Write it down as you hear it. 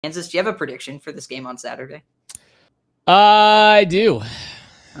Kansas. Do you have a prediction for this game on Saturday? I do.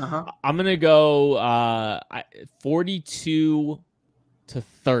 Uh-huh. I'm going to go 42-30.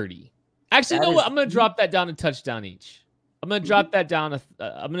 Actually, you know what? I'm going to drop that down a touchdown each. I'm going to drop that down.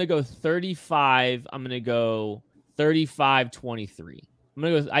 I'm going to go 35. I'm going to go 35-23. I'm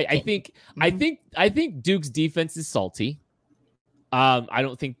going to go. I think Duke's defense is salty. I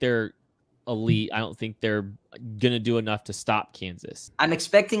don't think they're elite. I don't think they're going to do enough to stop Kansas. I'm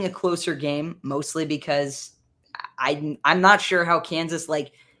expecting a closer game, mostly because I'm not sure how Kansas,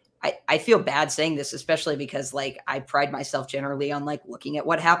 like, I feel bad saying this, especially because, like, I pride myself generally on, like, looking at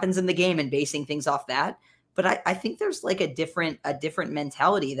what happens in the game and basing things off that. But I think there's, like, a different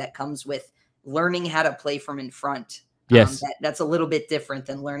mentality that comes with learning how to play from in front. Yes. That's a little bit different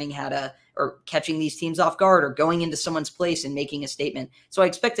than learning how to, or catching these teams off guard or going into someone's place and making a statement. So I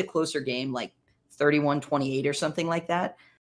expect a closer game, like 31-28 or something like that.